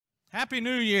Happy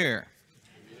New Year.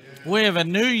 We have a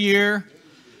new year,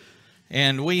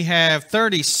 and we have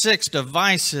 36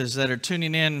 devices that are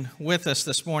tuning in with us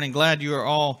this morning. Glad you are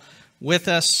all with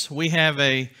us. We have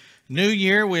a new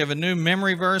year. We have a new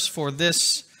memory verse for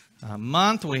this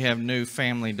month. We have new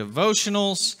family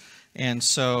devotionals. And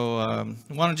so I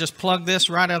want to just plug this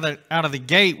right out of the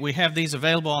gate. We have these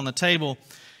available on the table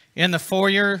in the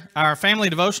foyer. Our family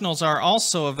devotionals are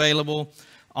also available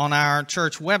on our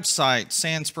church website,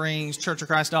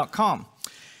 sandsprings.churchofchrist.com.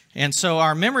 And so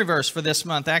our memory verse for this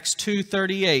month, Acts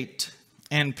 2:38,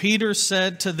 and Peter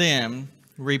said to them,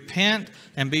 repent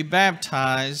and be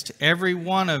baptized, every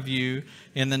one of you,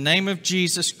 in the name of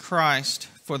Jesus Christ,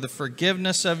 for the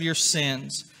forgiveness of your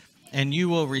sins, and you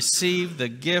will receive the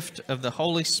gift of the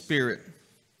Holy Spirit.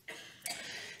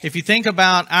 If you think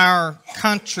about our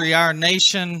country, our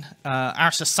nation,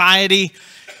 our society,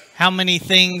 how many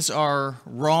things are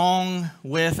wrong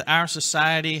with our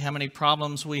society, how many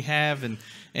problems we have, and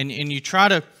you try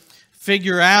to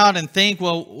figure out and think,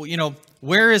 well, you know,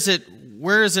 where is it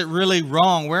really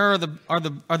wrong? Where are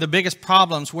the biggest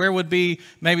problems? Where would be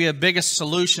maybe a biggest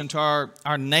solution to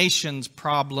our nation's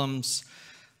problems?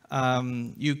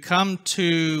 You come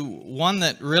to one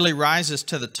that really rises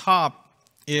to the top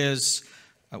is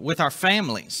with our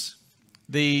families.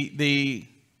 The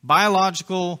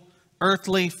biological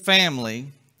earthly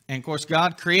family, and of course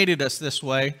God created us this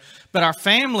way, but our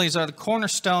families are the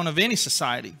cornerstone of any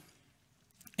society.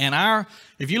 And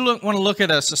if you want to look at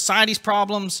a society's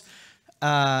problems,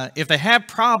 if they have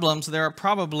problems, there are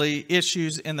probably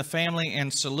issues in the family,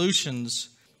 and solutions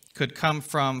could come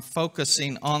from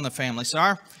focusing on the family. So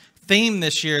our theme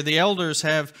this year, the elders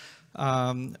have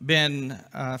been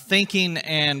thinking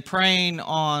and praying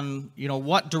on, you know,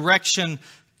 what direction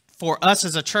for us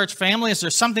as a church family, is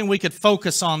there something we could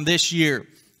focus on this year?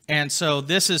 And so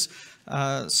this is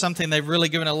something they've really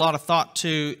given a lot of thought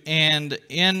to. And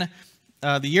in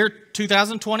the year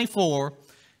 2024,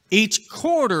 each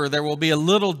quarter there will be a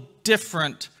little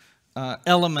different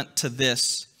element to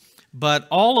this, but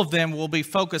all of them will be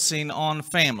focusing on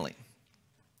family.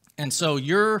 And so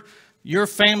your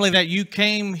family that you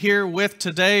came here with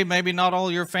today, maybe not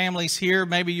all your families here,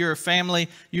 maybe you're a family,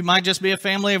 you might just be a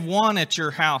family of one at your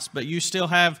house, but you still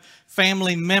have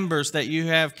family members that you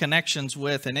have connections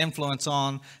with and influence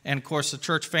on, and of course the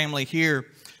church family here.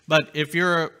 But if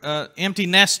you're empty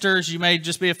nesters, you may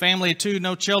just be a family of two,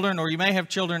 no children, or you may have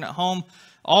children at home.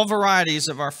 All varieties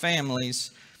of our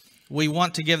families, we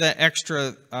want to give that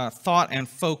extra thought and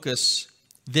focus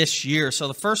this year. So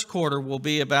the first quarter will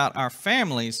be about our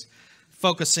families,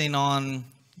 focusing on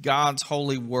God's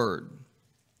holy word.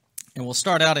 And we'll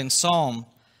start out in Psalm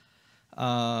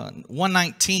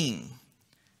 119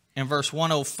 and verse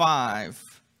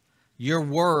 105. Your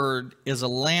word is a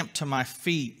lamp to my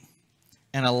feet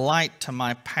and a light to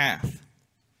my path.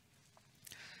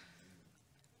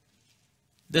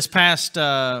 This past,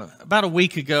 about a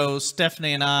week ago,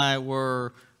 Stephanie and I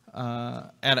were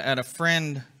at a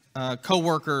friend,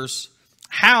 co-worker's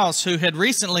house who had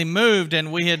recently moved,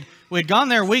 and we had gone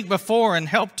there a week before and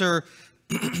helped her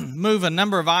move a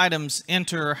number of items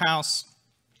into her house.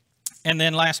 And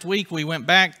then last week we went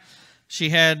back. She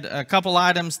had a couple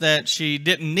items that she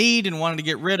didn't need and wanted to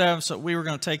get rid of, so we were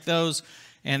going to take those.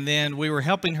 And then we were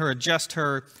helping her adjust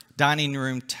her dining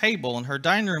room table. And her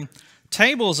dining room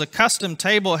table is a custom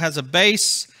table. It has a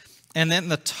base, and then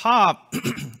the top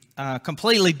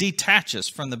completely detaches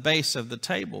from the base of the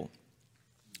table.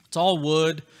 It's all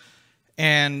wood,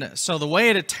 and so the way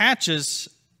it attaches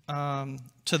to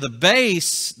the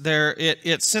base there,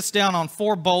 it sits down on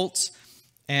 4 bolts,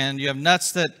 and you have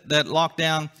nuts that lock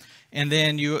down, and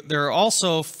then there are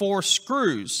also 4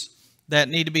 screws that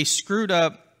need to be screwed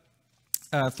up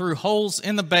through holes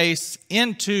in the base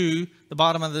into the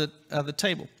bottom of the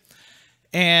table.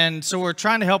 And so we're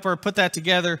trying to help her put that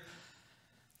together,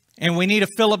 and we need a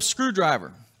Phillips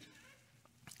screwdriver.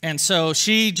 And so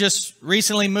she just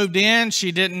recently moved in.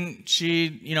 She did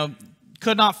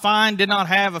not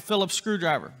have a Phillips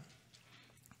screwdriver.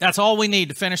 That's all we need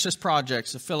to finish this project,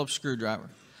 is a Phillips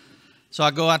screwdriver. So I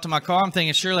go out to my car. I'm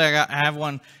thinking, surely I have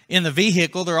one in the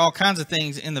vehicle. There are all kinds of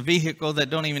things in the vehicle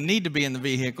that don't even need to be in the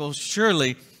vehicle.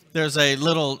 Surely there's a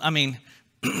little,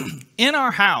 in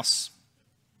our house,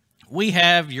 we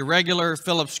have your regular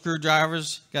Phillips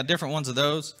screwdrivers. Got different ones of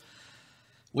those.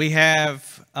 We have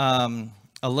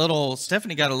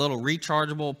Stephanie got a little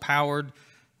rechargeable, powered,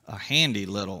 handy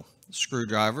little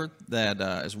screwdriver that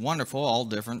is wonderful, all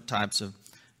different types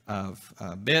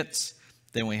of bits.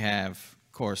 Then we have,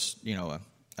 of course,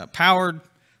 a powered,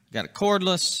 got a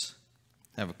cordless,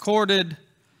 have a corded,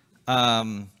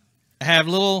 have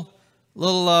little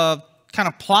kind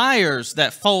of pliers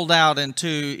that fold out into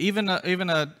even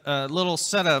a little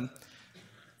set of.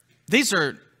 These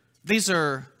are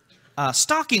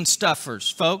stocking stuffers,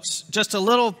 folks. Just a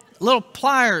little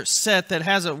plier set that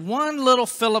has one little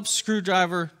Phillips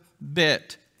screwdriver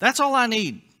bit. That's all I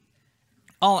need.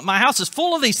 My house is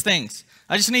full of these things.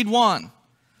 I just need one.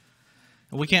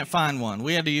 We can't find one.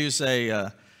 We had to use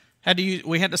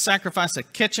we had to sacrifice a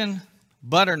kitchen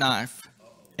butter knife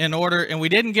in order, and we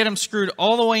didn't get them screwed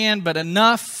all the way in, but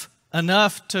enough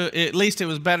to, at least it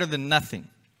was better than nothing.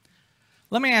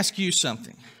 Let me ask you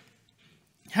something.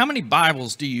 How many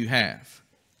Bibles do you have?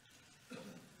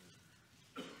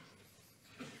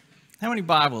 How many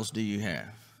Bibles do you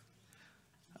have?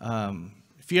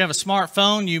 If you have a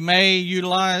smartphone, you may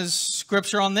utilize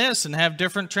Scripture on this and have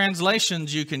different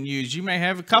translations you can use. You may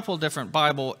have a couple different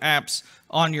Bible apps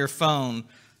on your phone.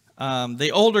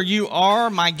 The older you are,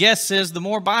 my guess is the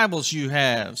more Bibles you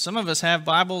have. Some of us have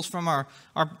Bibles from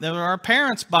our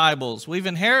parents' Bibles. We've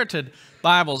inherited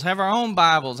Bibles, have our own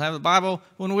Bibles, have a Bible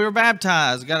when we were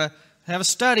baptized, got to have a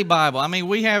study Bible. I mean,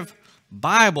 we have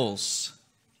Bibles.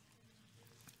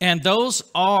 And those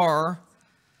are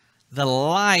the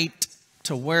light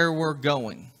to where we're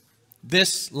going.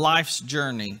 This life's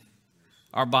journey,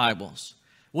 our Bibles.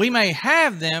 We may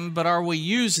have them, but are we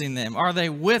using them? Are they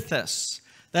with us?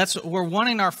 We're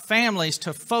wanting our families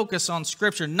to focus on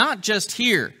Scripture, not just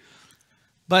here,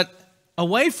 but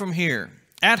away from here,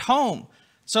 at home.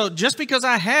 So just because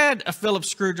I had a Phillips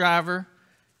screwdriver,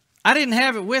 I didn't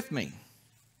have it with me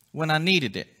when I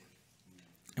needed it.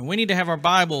 And we need to have our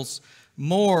Bibles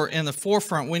more in the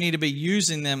forefront. We need to be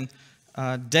using them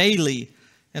daily.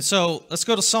 And so let's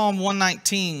go to Psalm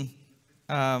 119.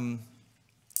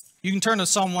 You can turn to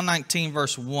Psalm 119,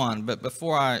 verse 1. But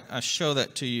before I show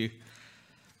that to you,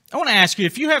 I want to ask you,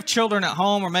 if you have children at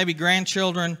home or maybe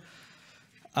grandchildren,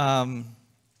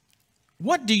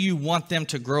 what do you want them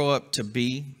to grow up to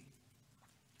be?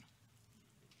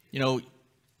 You know,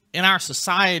 in our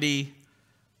society,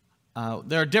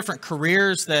 there are different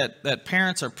careers that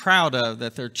parents are proud of,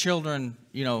 that their children,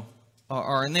 you know,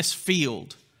 are in this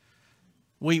field.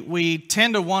 We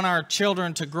tend to want our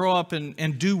children to grow up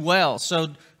and do well.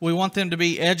 So we want them to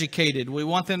be educated. We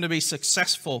want them to be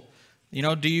successful. You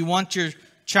know, do you want your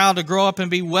child to grow up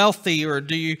and be wealthy, or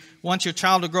do you want your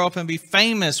child to grow up and be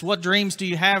famous? What dreams do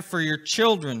you have for your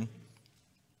children?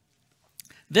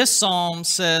 This psalm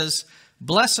says,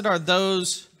 "Blessed are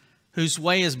those whose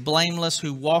way is blameless,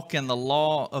 who walk in the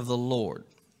law of the Lord."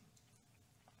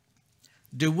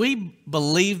 Do we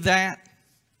believe that?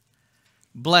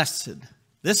 Blessed.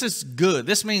 This is good.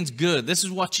 This means good. This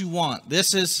is what you want.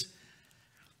 This is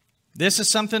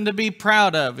something to be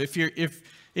proud of.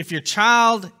 If your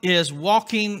child is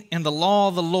walking in the law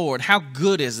of the Lord, how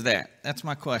good is that? That's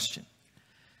my question.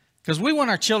 Because we want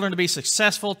our children to be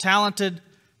successful, talented,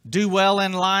 do well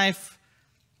in life.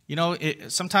 You know,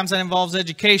 sometimes that involves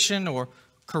education or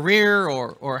career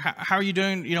or how are you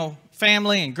doing, you know,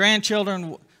 family and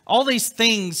grandchildren. All these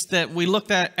things that we look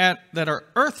at that are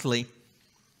earthly.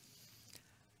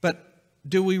 But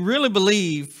do we really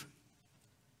believe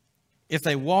if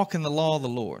they walk in the law of the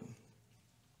Lord?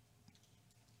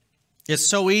 It's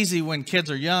so easy when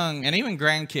kids are young, and even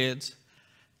grandkids,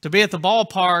 to be at the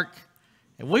ballpark,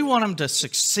 and we want them to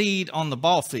succeed on the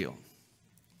ball field.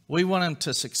 We want them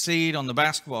to succeed on the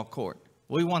basketball court.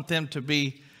 We want them to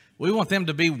be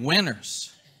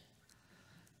winners.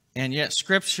 And yet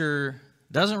Scripture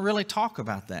doesn't really talk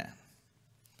about that.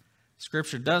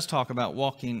 Scripture does talk about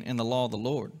walking in the law of the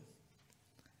Lord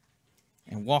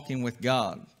and walking with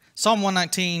God. Psalm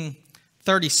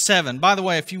 119:37. By the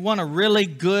way, if you want a really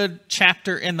good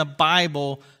chapter in the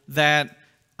Bible that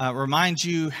reminds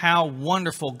you how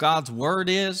wonderful God's Word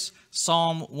is,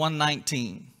 Psalm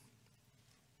 119.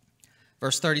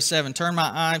 Verse 37, "Turn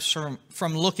my eyes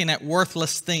from looking at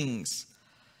worthless things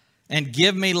and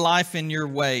give me life in your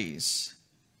ways."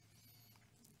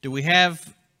 Do we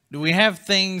have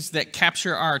things that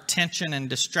capture our attention and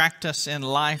distract us in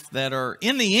life that are,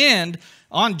 in the end,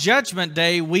 on Judgment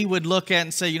Day, we would look at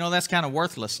and say, you know, that's kind of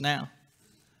worthless now.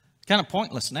 Kind of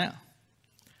pointless now.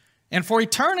 And for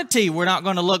eternity, we're not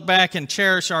going to look back and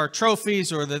cherish our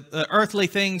trophies or the earthly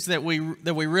things that we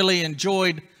really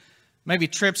enjoyed, maybe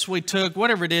trips we took,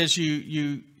 whatever it is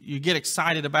you get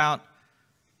excited about.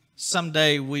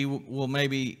 Someday we will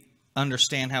maybe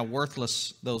understand how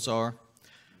worthless those are.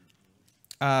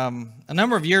 A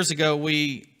number of years ago,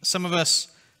 some of us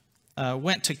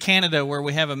went to Canada, where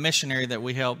we have a missionary that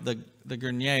we help, the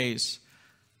Greniers.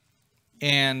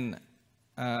 And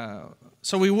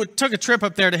so we took a trip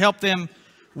up there to help them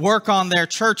work on their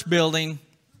church building,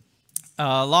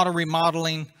 a lot of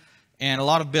remodeling. and a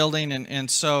lot of building.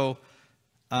 And so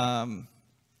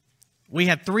we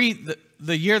had three,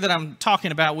 the year that I'm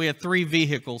talking about, we had 3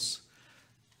 vehicles,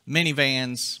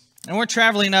 minivans. And we're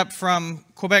traveling up from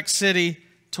Quebec City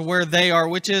to where they are,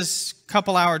 which is a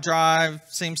couple-hour drive,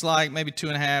 seems like, maybe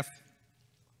 2.5.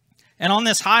 And on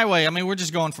this highway, I mean, we're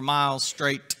just going for miles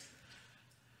straight.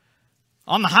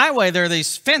 On the highway, there are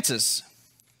these fences,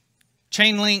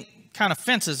 chain link kind of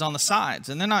fences on the sides.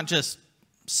 And they're not just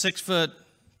 6 foot,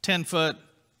 10 foot.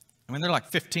 I mean, they're like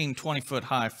 15, 20 foot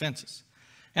high fences.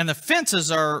 And the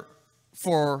fences are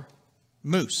for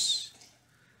moose.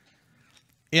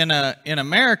 In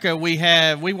America,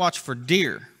 we watch for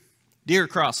deer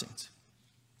crossings.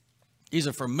 These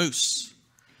are for moose,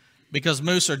 because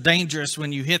moose are dangerous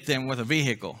when you hit them with a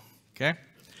vehicle, okay?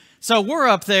 So we're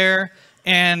up there,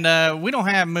 and we don't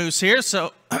have moose here,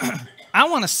 so I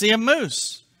want to see a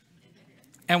moose.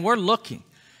 And we're looking.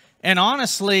 And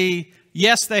honestly,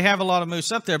 yes, they have a lot of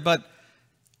moose up there, but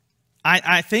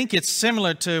I think it's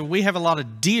similar to, we have a lot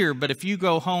of deer, but if you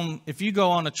go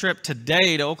on a trip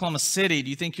today to Oklahoma City, do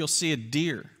you think you'll see a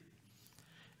deer?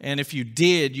 And if you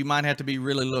did, you might have to be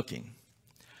really looking.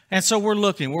 And so we're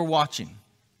looking, we're watching.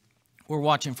 We're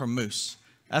watching for moose.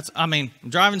 I'm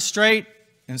driving straight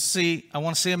and I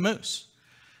want to see a moose.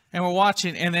 And we're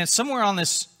watching, and then somewhere on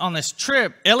this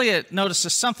trip, Elliot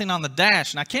notices something on the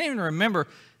dash, and I can't even remember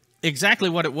exactly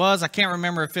what it was. I can't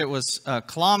remember if it was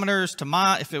kilometers to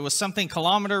mile, if it was something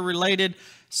kilometer related,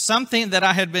 something that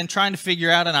I had been trying to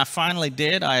figure out, and I finally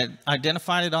did. I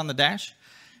identified it on the dash.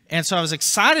 And so I was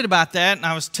excited about that, and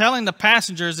I was telling the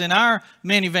passengers in our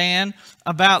minivan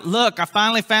about, look, I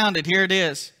finally found it. Here it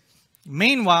is.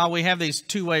 Meanwhile, we have these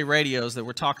two-way radios that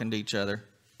we're talking to each other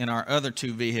in our other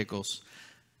 2 vehicles.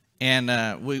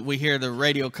 And we hear the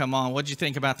radio come on. What'd you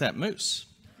think about that moose?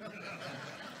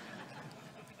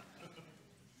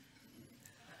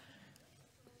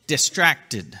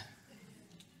 Distracted.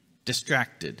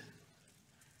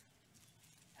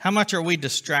 How much are we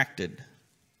distracted?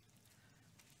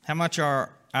 How much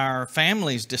are our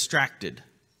families distracted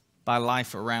by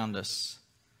life around us?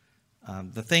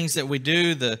 The things that we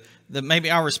do, the maybe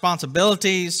our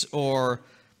responsibilities or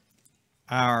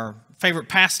our favorite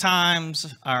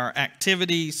pastimes, our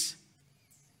activities.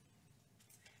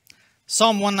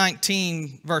 Psalm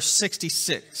 119, verse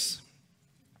 66.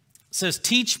 Says,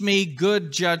 teach me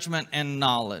good judgment and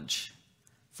knowledge,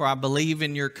 for I believe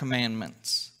in your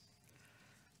commandments.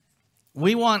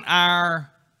 We want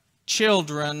our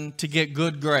children to get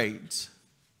good grades.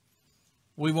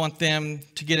 We want them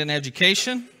to get an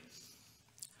education.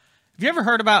 Have you ever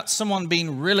heard about someone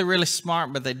being really, really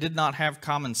smart, but they did not have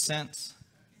common sense?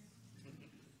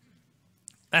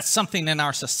 That's something in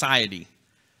our society.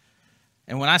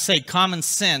 And when I say common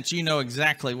sense, you know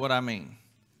exactly what I mean.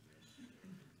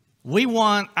 We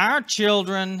want our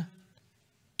children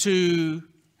to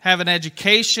have an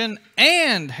education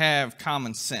and have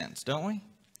common sense, don't we?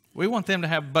 We want them to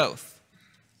have both.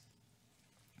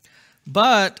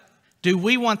 But do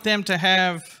we want them to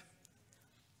have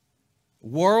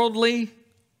worldly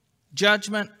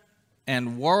judgment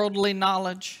and worldly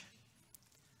knowledge,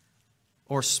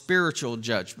 or spiritual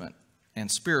judgment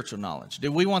and spiritual knowledge?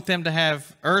 Do we want them to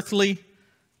have earthly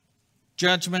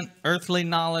judgment, earthly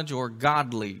knowledge, or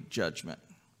godly judgment?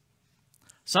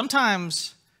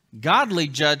 Sometimes godly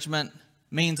judgment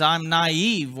means I'm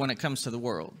naive when it comes to the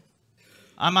world.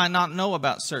 I might not know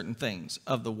about certain things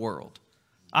of the world.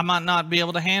 I might not be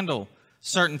able to handle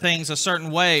certain things a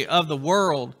certain way of the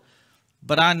world,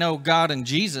 but I know God and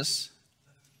Jesus.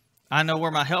 I know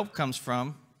where my help comes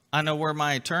from. I know where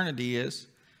my eternity is.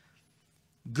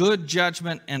 Good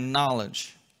judgment and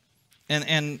knowledge.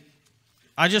 And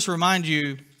I just remind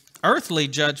you, earthly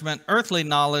judgment, earthly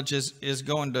knowledge is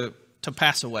going to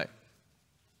pass away.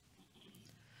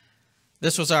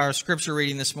 This was our scripture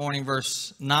reading this morning,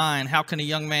 verse 9. How can a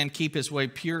young man keep his way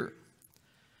pure?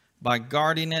 By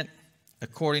guarding it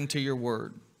according to your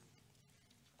word.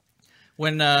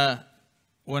 When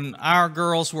our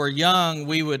girls were young,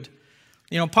 we would,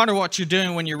 part of what you're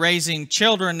doing when you're raising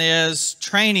children is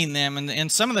training them.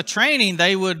 And some of the training,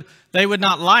 they would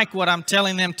not like what I'm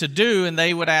telling them to do, and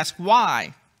they would ask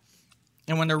why.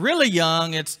 And when they're really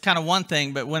young, it's kind of one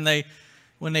thing, but when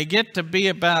they get to be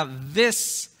about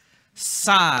this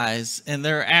size and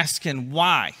they're asking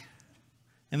why,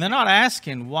 and they're not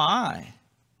asking why,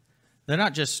 they're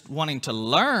not just wanting to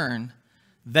learn,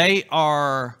 they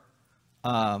are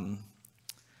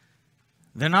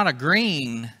they're not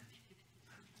agreeing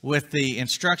with the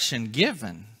instruction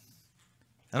given.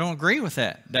 I don't agree with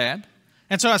that, Dad.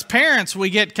 And so as parents, we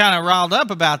get kind of riled up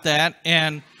about that.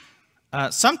 And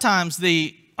sometimes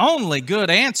the only good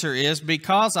answer is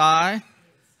because I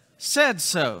said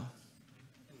so.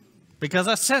 Because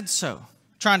I said so.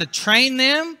 Trying to train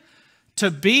them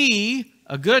to be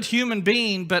a good human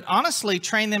being, but honestly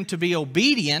train them to be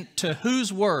obedient to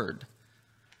whose word?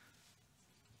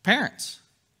 Parents.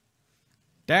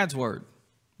 Dad's word.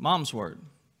 Mom's word.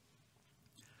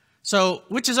 So,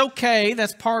 which is okay,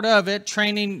 that's part of it,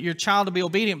 training your child to be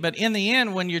obedient. But in the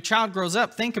end, when your child grows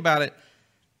up, think about it.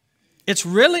 It's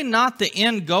really not the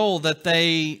end goal that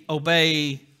they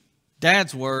obey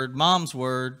dad's word, mom's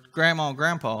word, grandma and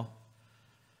grandpa,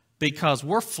 because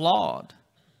we're flawed.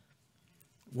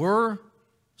 We're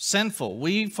sinful.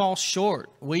 We fall short.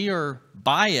 We are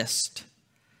biased.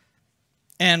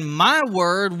 And my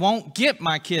word won't get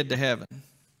my kid to heaven.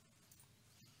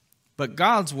 But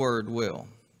God's word will.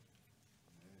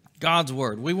 God's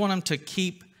word. We want them to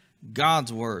keep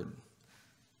God's word.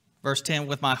 Verse 10,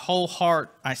 with my whole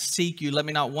heart I seek you. Let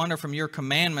me not wander from your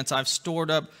commandments. I've stored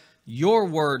up your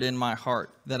word in my heart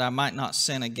that I might not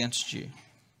sin against you.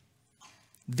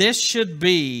 This should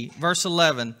be, verse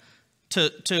 11,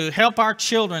 to help our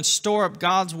children store up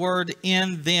God's word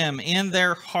in them, in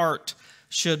their heart,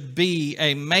 should be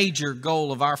a major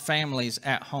goal of our families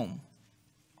at home.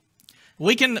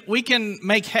 We can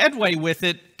make headway with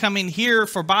it coming here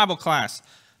for Bible class.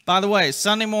 By the way,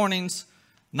 Sunday mornings,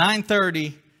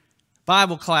 9:30,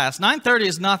 Bible class. 9:30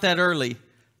 is not that early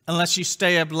unless you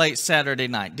stay up late Saturday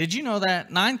night. Did you know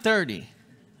that? 9:30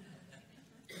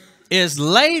 is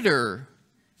later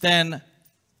than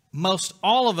most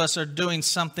all of us are doing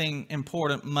something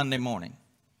important Monday morning.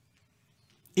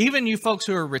 Even you folks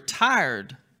who are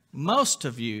retired, most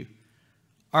of you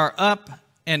are up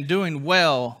and doing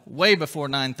well way before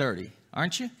 9:30,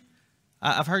 aren't you?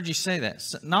 I've heard you say that.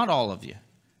 Not all of you.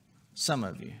 Some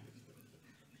of you.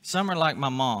 Some are like my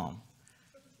mom.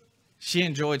 She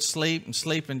enjoyed sleep, and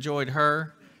sleep enjoyed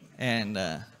her, and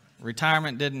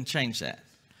retirement didn't change that.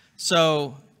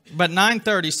 So, but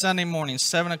 9:30 Sunday mornings,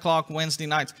 7 o'clock Wednesday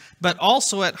nights, but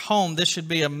also at home, this should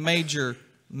be a major,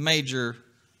 major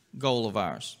goal of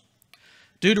ours.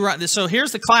 So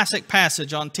here's the classic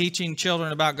passage on teaching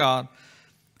children about God.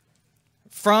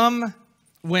 From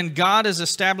when God is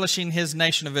establishing his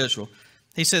nation of Israel.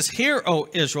 He says, hear, O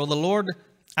Israel, the Lord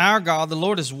our God, the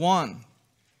Lord is one.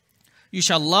 You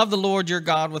shall love the Lord your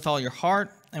God with all your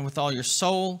heart and with all your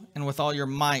soul and with all your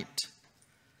might.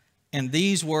 And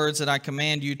these words that I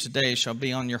command you today shall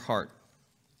be on your heart.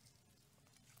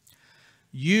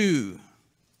 You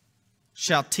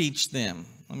shall teach them.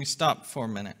 Let me stop for a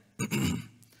minute.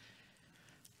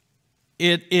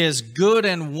 It is good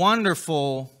and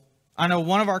wonderful. I know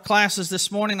one of our classes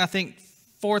this morning, I think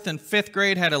 4th and 5th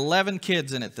grade, had 11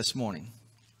 kids in it this morning,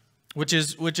 which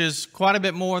is quite a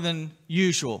bit more than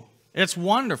usual. It's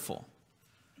wonderful.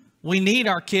 We need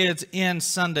our kids in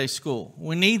Sunday school.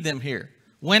 We need them here.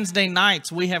 Wednesday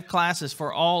nights, we have classes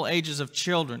for all ages of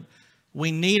children.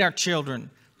 We need our children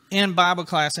in Bible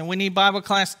class, and we need Bible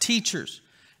class teachers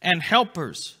and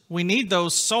helpers. We need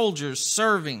those soldiers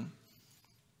serving.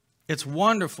 It's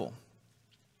wonderful.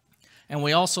 And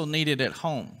we also need it at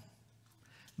home,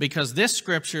 because this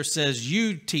scripture says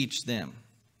you teach them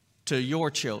to your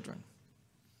children.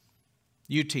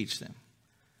 You teach them.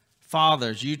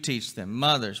 Fathers, you teach them.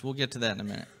 Mothers, we'll get to that in a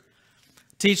minute.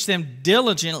 Teach them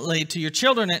diligently to your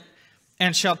children,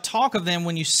 and shall talk of them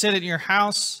when you sit at your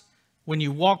house, when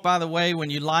you walk by the way, when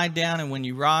you lie down, and when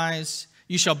you rise.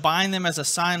 You shall bind them as a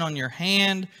sign on your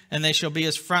hand, and they shall be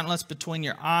as frontlets between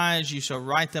your eyes. You shall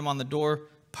write them on the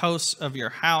doorposts of your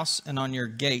house and on your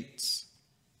gates.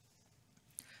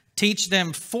 Teach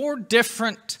them 4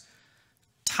 different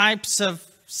types of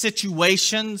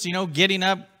situations, getting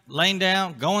up, laying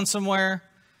down, going somewhere.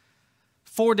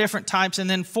 4 different types, and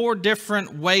then 4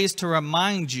 different ways to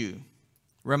remind you.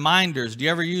 Reminders. Do you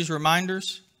ever use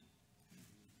reminders?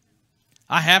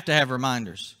 I have to have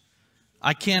reminders.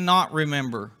 I cannot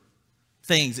remember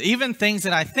things. Even things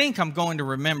that I think I'm going to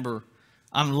remember,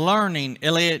 I'm learning,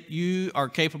 Elliot, you are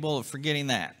capable of forgetting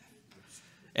that.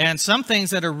 And some things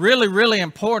that are really, really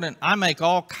important, I make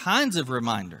all kinds of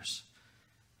reminders.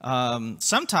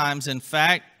 Sometimes, in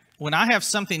fact, when I have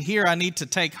something here I need to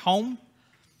take home,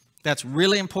 that's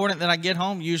really important that I get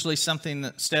home, usually something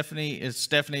that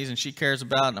Stephanie's and she cares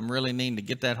about, and I'm really needing to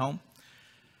get that home,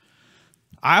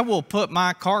 I will put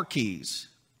my car keys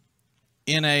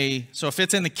so if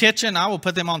it's in the kitchen, I will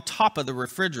put them on top of the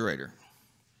refrigerator,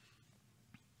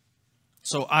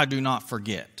 so I do not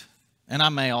forget. And I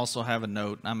may also have a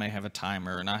note, and I may have a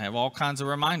timer, and I have all kinds of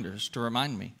reminders to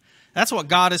remind me. That's what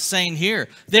God is saying here.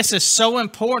 This is so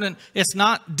important. It's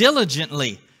not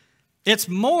diligently. It's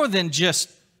more than just,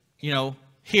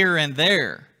 here and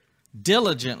there.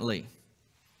 diligently.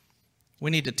 We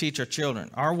need to teach our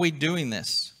children. Are we doing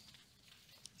this?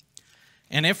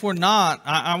 And if we're not,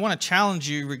 I want to challenge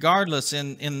you regardless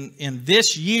in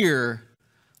this year,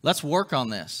 let's work on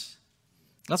this.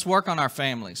 Let's work on our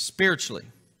families spiritually.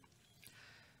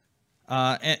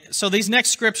 So these next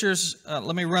scriptures,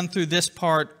 let me run through this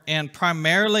part. And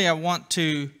primarily I want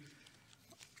to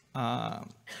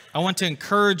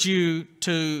encourage you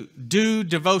to do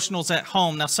devotionals at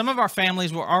home. Now, some of our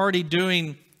families were already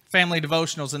doing family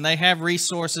devotionals, and they have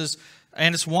resources,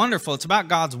 and it's wonderful. It's about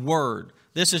God's Word.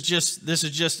 This is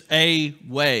just a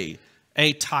way,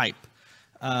 a type.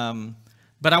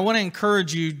 But I want to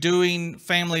encourage you doing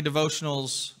family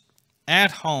devotionals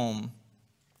at home,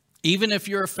 even if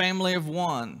you're a family of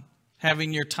one,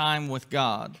 having your time with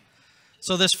God.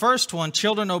 So this first one,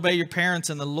 children, obey your parents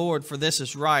in the Lord, for this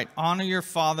is right. Honor your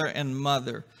father and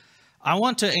mother. I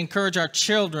want to encourage our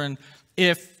children,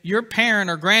 if your parent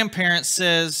or grandparent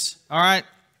says, all right,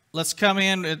 let's come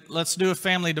in, let's do a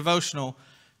family devotional.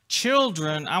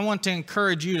 Children, I want to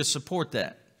encourage you to support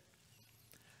that.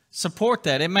 Support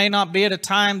that. It may not be at a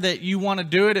time that you want to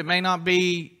do it. It may not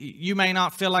be, you may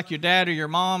not feel like your dad or your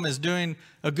mom is doing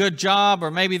a good job,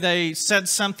 or maybe they said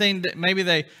something that maybe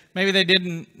they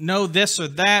didn't know this or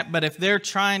that. But if they're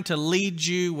trying to lead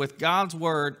you with God's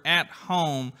Word at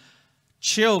home,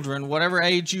 children, whatever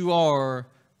age you are,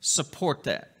 support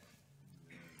that.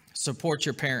 Support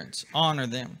your parents. Honor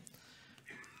them.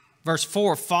 Verse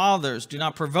 4, fathers, do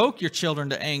not provoke your children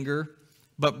to anger,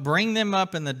 but bring them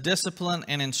up in the discipline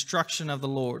and instruction of the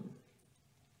Lord.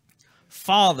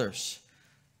 Fathers,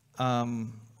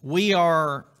 we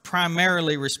are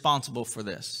primarily responsible for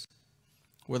this.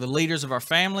 We're the leaders of our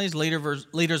families,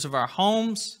 leaders of our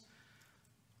homes.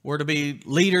 We're to be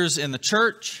leaders in the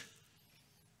church.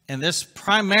 And this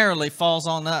primarily falls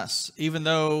on us, even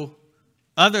though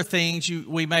other things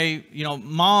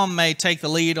mom may take the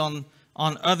lead on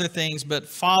other things. But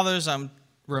fathers, I'm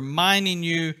reminding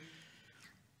you,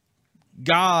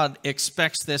 God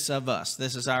expects this of us.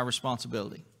 This is our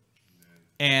responsibility.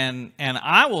 And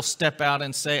I will step out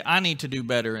and say, I need to do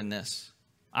better in this.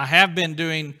 I have been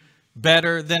doing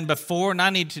better than before, and I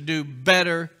need to do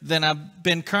better than I've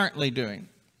been currently doing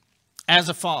as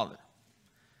a father.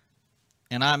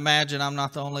 And I imagine I'm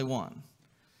not the only one.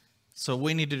 So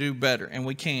we need to do better, and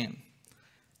we can.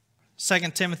 2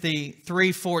 Timothy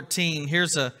 3:14,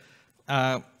 here's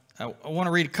I want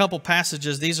to read a couple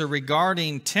passages. These are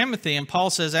regarding Timothy. And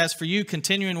Paul says, as for you,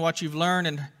 continue in what you've learned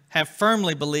and have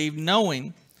firmly believed,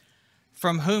 knowing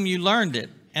from whom you learned it,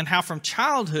 and how from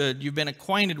childhood you've been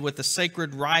acquainted with the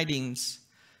sacred writings.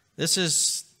 This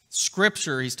is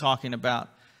Scripture he's talking about.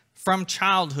 From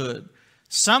childhood.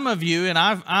 Some of you, and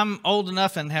I'm old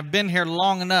enough and have been here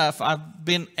long enough, I've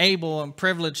been able and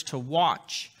privileged to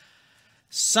watch.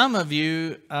 Some of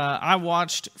you, I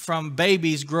watched from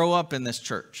babies grow up in this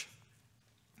church.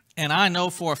 And I know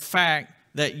for a fact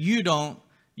that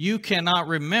you cannot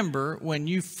remember when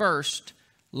you first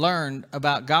learned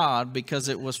about God, because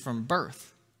it was from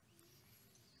birth.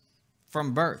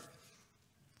 From birth.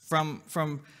 From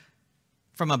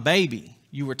a baby,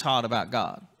 you were taught about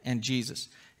God and Jesus.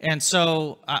 And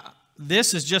so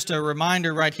this is just a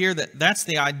reminder right here that that's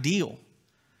the ideal.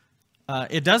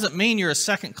 It doesn't mean you're a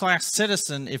second-class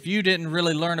citizen if you didn't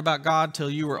really learn about God till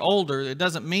you were older. It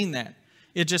doesn't mean that.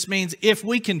 It just means if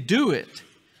we can do it,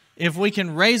 if we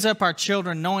can raise up our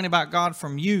children knowing about God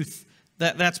from youth,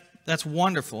 that's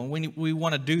wonderful, and we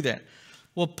want to do that.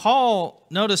 Well, Paul,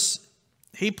 notice,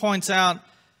 he points out,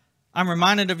 I'm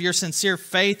reminded of your sincere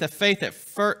faith, a faith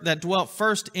that dwelt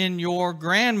first in your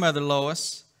grandmother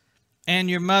Lois and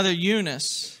your mother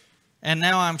Eunice, and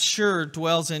now I'm sure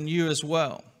dwells in you as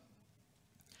well.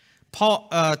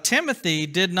 Timothy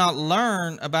did not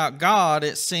learn about God,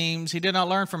 it seems. He did not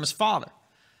learn from his father.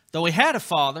 Though he had a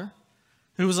father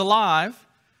who was alive.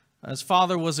 His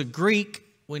father was a Greek.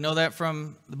 We know that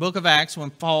from the book of Acts when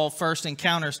Paul first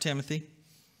encounters Timothy.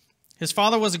 His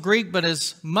father was a Greek, but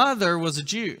his mother was a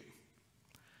Jew.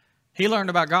 He learned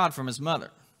about God from his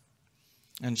mother.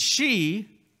 And she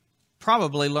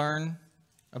probably learned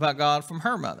about God from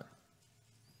her mother.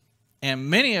 And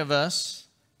many of us,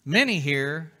 many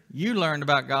here, you learned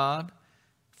about God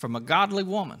from a godly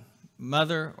woman,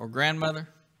 mother or grandmother.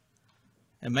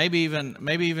 And maybe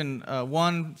even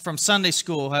one from Sunday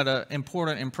school had an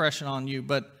important impression on you.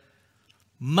 But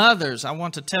mothers, I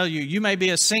want to tell you, you may be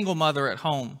a single mother at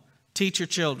home. Teach your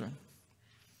children.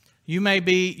 You may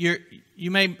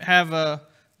have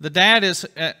the dad is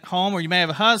at home, or you may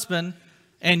have a husband.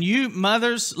 And you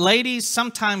mothers, ladies,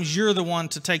 sometimes you're the one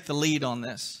to take the lead on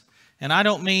this. And I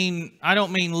don't mean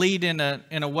lead in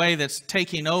a way that's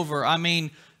taking over. I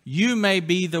mean, you may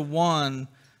be the one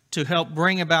to help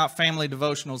bring about family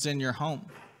devotionals in your home.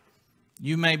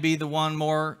 You may be the one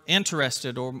more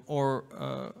interested,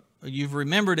 or you've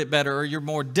remembered it better, or you're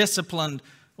more disciplined,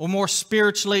 or more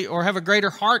spiritually, or have a greater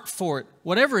heart for it.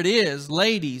 Whatever it is,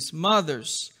 ladies,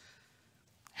 mothers,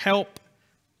 help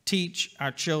teach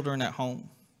our children at home.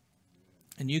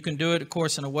 And you can do it, of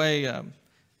course, in a way,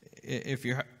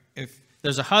 if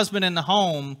there's a husband in the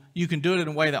home, you can do it in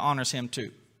a way that honors him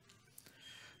too.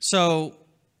 So,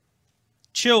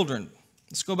 children.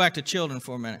 Let's go back to children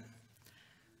for a minute.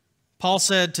 Paul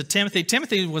said to Timothy,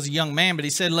 Timothy was a young man, but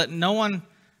he said, let no one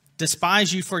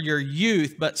despise you for your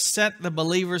youth, but set the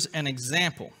believers an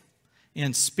example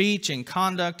in speech and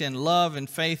conduct and love and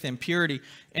faith and purity.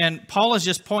 And Paul is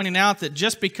just pointing out that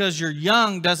just because you're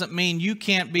young doesn't mean you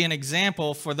can't be an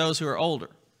example for those who are older.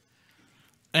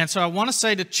 And so I want to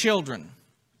say to children,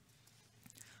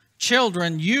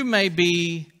 you may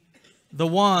be the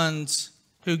ones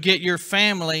who get your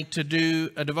family to do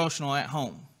a devotional at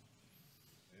home.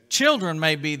 Children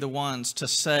may be the ones to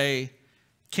say,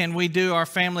 can we do our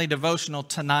family devotional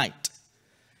tonight?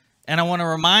 And I want to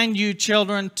remind you,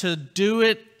 children, to do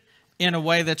it in a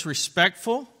way that's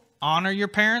respectful. Honor your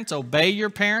parents, obey your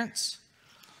parents.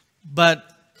 But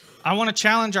I want to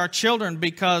challenge our children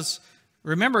because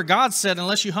remember, God said,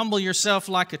 unless you humble yourself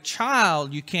like a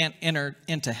child, you can't enter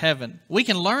into heaven. We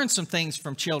can learn some things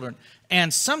from children.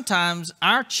 And sometimes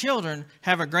our children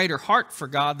have a greater heart for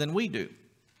God than we do.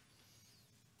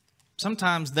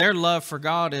 Sometimes their love for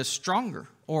God is stronger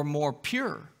or more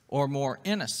pure or more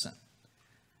innocent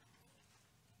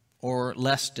or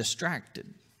less distracted.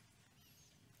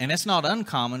 And it's not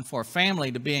uncommon for a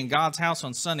family to be in God's house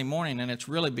on Sunday morning, and it's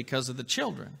really because of the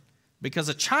children. Because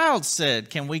a child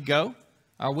said, can we go?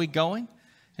 Are we going?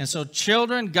 And so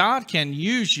children, God can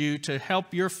use you to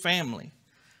help your family.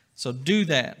 So do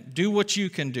that. Do what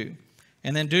you can do.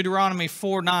 And then Deuteronomy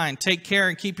 4:9, take care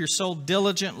and keep your soul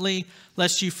diligently,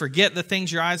 lest you forget the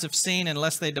things your eyes have seen, and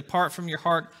lest they depart from your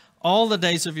heart all the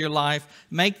days of your life.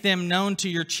 Make them known to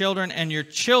your children and your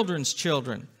children's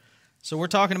children. So we're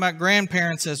talking about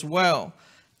grandparents as well.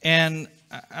 And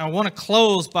I want to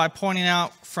close by pointing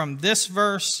out from this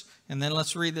verse, and then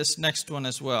let's read this next one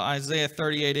as well. Isaiah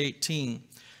 38:18.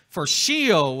 For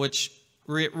Sheol, which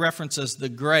references the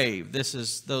grave, this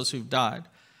is those who've died,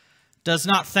 does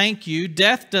not thank you.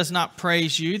 Death does not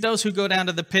praise you. Those who go down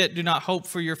to the pit do not hope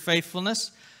for your faithfulness.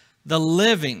 The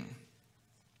living.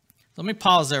 Let me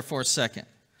pause there for a second.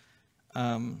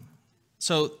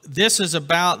 So this is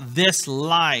about this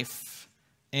life.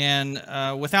 And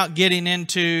without getting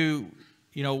into,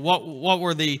 what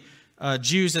were the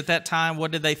Jews at that time?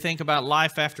 What did they think about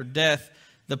life after death?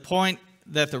 The point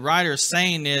that the writer is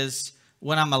saying is,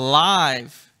 when I'm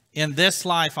alive in this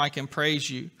life, I can praise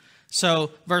you.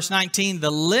 So verse 19, the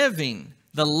living,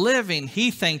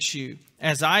 he thanks you.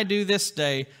 As I do this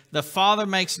day, the Father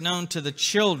makes known to the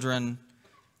children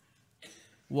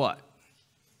what?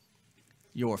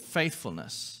 Your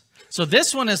faithfulness. So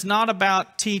this one is not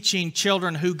about teaching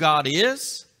children who God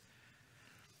is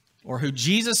or who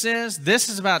Jesus is. This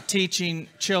is about teaching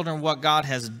children what God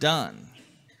has done.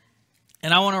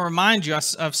 And I want to remind you,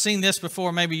 I've seen this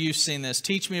before, maybe you've seen this.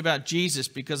 Teach me about Jesus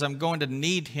because I'm going to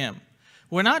need him.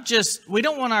 We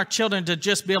don't want our children to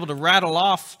just be able to rattle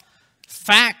off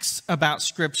facts about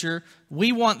Scripture.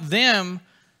 We want them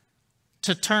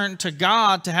to turn to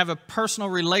God, to have a personal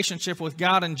relationship with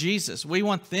God and Jesus. We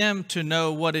want them to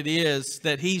know what it is,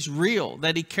 that he's real,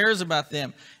 that he cares about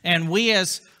them. And we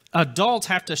as adults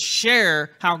have to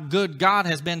share how good God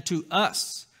has been to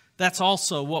us. That's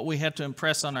also what we have to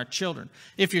impress on our children.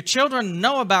 If your children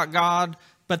know about God,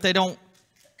 but they don't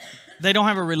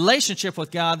have a relationship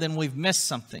with God, then we've missed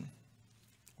something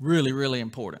really, really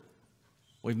important.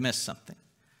 We've missed something.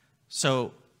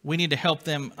 So we need to help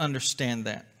them understand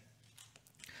that.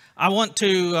 I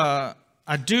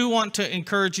do want to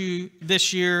encourage you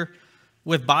this year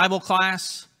with Bible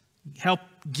class. Help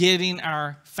getting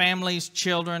our families,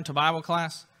 children to Bible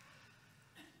class.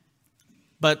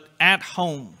 But at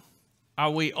home,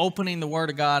 are we opening the Word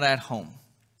of God at home?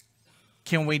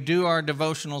 Can we do our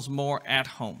devotionals more at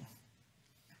home?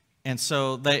 And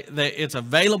so it's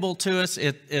available to us.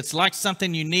 It's like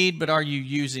something you need, but are you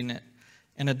using it?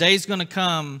 And a day is going to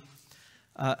come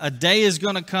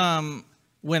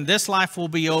when this life will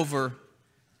be over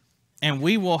and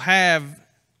we will have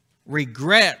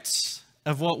regrets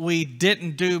of what we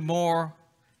didn't do more,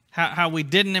 how we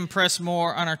didn't impress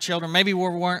more on our children. Maybe we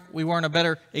weren't a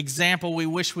better example. We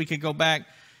wish we could go back.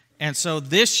 And so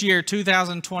this year,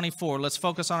 2024, let's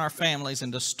focus on our families.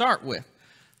 And to start with,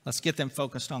 let's get them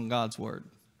focused on God's Word.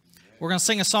 We're going to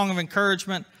sing a song of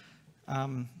encouragement.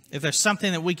 If there's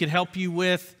something that we could help you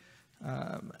with,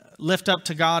 lift up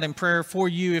to God in prayer for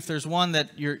you. If there's one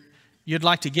that you'd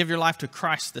like to give your life to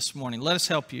Christ this morning, let us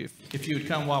help you if you would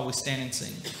come while we stand and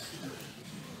sing.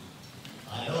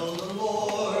 I know the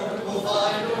Lord will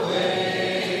find a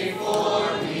way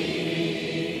for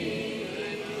me.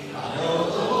 I know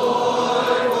the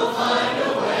Lord will find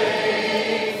a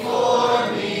way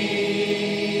for me.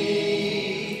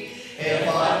 If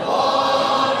I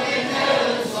walk in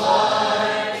heaven's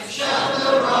light, shun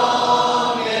the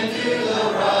wrong and do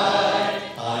the right,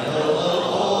 I know the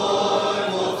Lord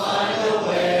will find a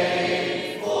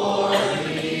way for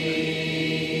me.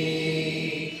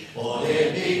 Won't it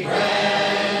be grand?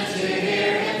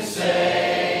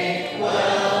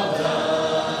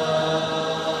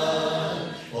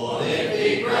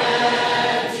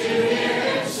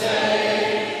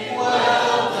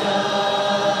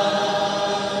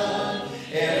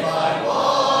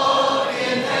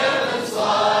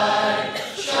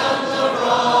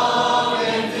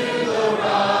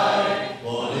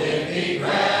 Be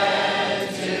grand.